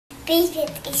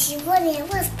Привет! И сегодня я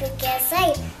вас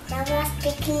приглашаю на ваш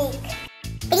пикник.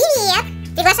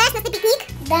 Привет! Приглашаешь нас на пикник?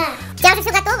 Да. У тебя уже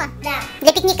все готово? Да.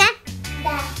 Для пикника?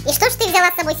 Да. И что ж ты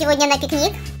взяла с собой сегодня на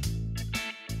пикник?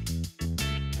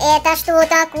 Это что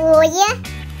такое?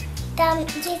 Там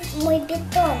есть мой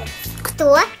питомец.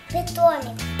 Кто?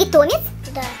 Питомец. Питомец?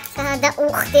 Да. Да,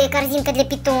 ух ты, корзинка для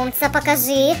питомца,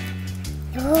 покажи.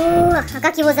 О, а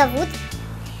как его зовут?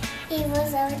 Его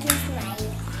зовут не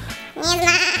знаю. Не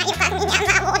знаю, как меня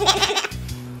зовут.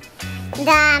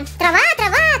 Да, трава,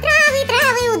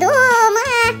 травы у дома.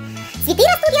 Цветы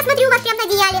растут, я смотрю, у вас прям на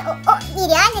одеяле. О,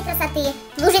 нереальной красоты.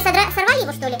 Вы уже сорвали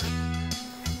его, что ли?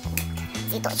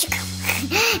 Цветочек.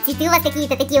 Цветы у вас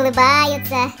какие-то такие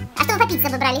улыбаются. А что вы попить с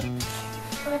собой брали?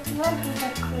 Вот воду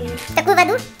такую. Такую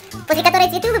воду, после которой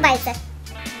цветы улыбаются?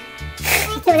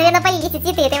 Вы, наверное, полили эти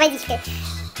цветы этой водичкой.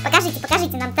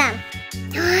 Покажите нам там.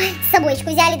 С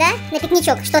собойчику взяли, да? На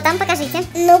пикничок. Что там? Покажите.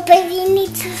 Ну,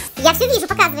 поверните. Я все вижу,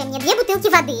 показывай мне. 2 бутылки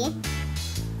воды.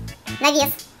 На вес.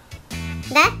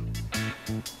 Да?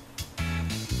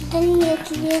 Да нет,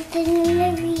 это не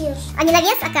на вес. А не на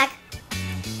вес, а как?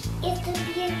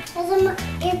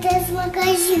 Это из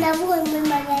магазина, вон мой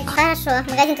магазин. Хорошо,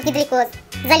 магазин тут недалеко.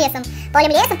 За лесом.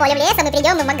 Полем лесом и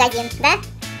придем мы в магазин, да?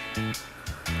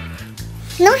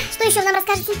 Ну, что еще вы нам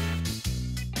расскажете?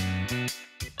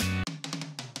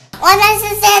 У нас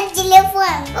есть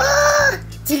телефон.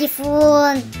 О,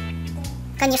 телефон.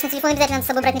 Конечно, телефон обязательно надо с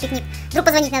собой брать на пикник. Вдруг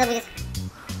позвонить надо будет.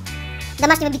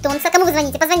 Домашнего питомца. Кому вы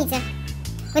звоните? Позвоните.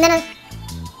 Вы,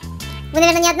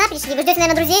 наверное, не одна пришли? Вы ждете,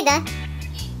 наверное, друзей, да?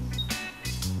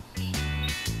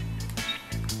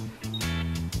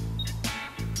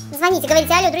 Звоните,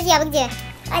 говорите: алло, друзья, вы где?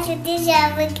 Алло,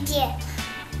 друзья, вы где?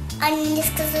 Они мне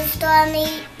сказали, что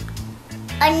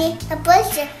они на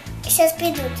почте сейчас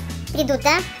придут. Придут,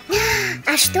 да?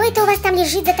 А что это у вас там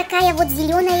лежит за такая вот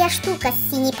зеленая штука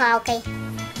с синей палкой?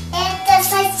 Это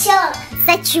сачок.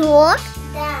 Сачок?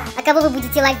 Да. А кого вы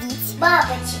будете ловить?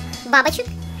 Бабочек. Бабочек?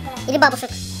 Да. Или бабушек?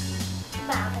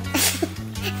 Бабочек.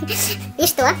 И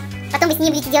что? Потом вы с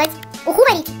ними будете делать? Уху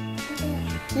варить? Да.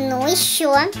 Ну,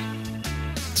 еще.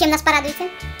 Чем нас порадуете?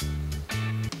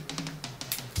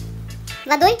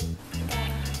 Водой?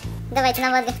 Да. Давайте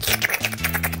нам воды.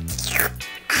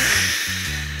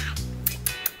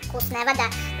 Вкусная вода.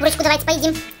 Курочку давайте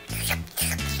поедим.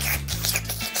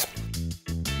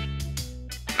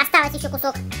 Осталось еще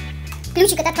кусок.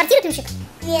 Ключик, это от квартиры ключик?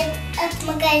 Нет, от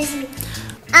магазина.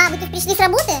 А, вы тут пришли с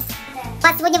работы? Да.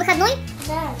 Пап, сегодня выходной?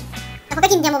 Да. А по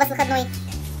каким дням у вас выходной?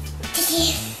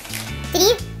 3.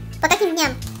 3? По каким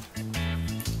дням?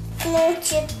 Ну,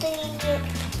 4,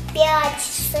 5,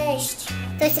 6.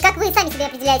 То есть как вы сами себе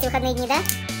определяете выходные дни, да?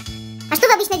 А что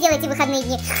вы обычно делаете в выходные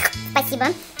дни? Спасибо.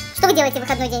 Что вы делаете в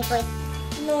выходной день свой?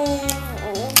 Ну,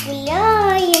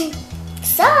 гуляем. В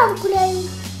сад гуляем.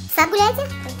 В сад гуляете?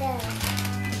 Да.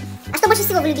 А что больше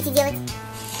всего вы любите делать?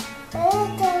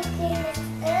 Это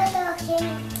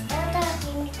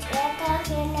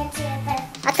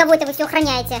От кого это вы все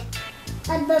охраняете?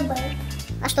 от БАБАЙ.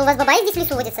 А что, у вас бабай здесь в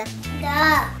лесу водится?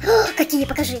 Да. О, какие,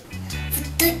 покажи. Вот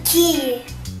такие.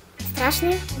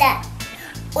 Страшные? Да.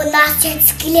 У нас есть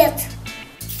скелет.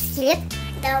 Скелет?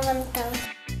 Да, вон там.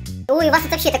 Ой, у вас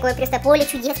тут вообще такое просто поле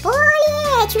чудес.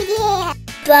 Поле чудес.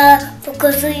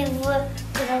 Покажи его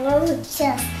голову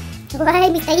сейчас. Ой,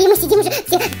 мы стоим и сидим уже,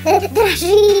 все дрожим.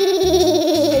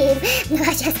 Ну,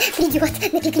 а сейчас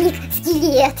придет на пикник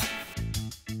скелет.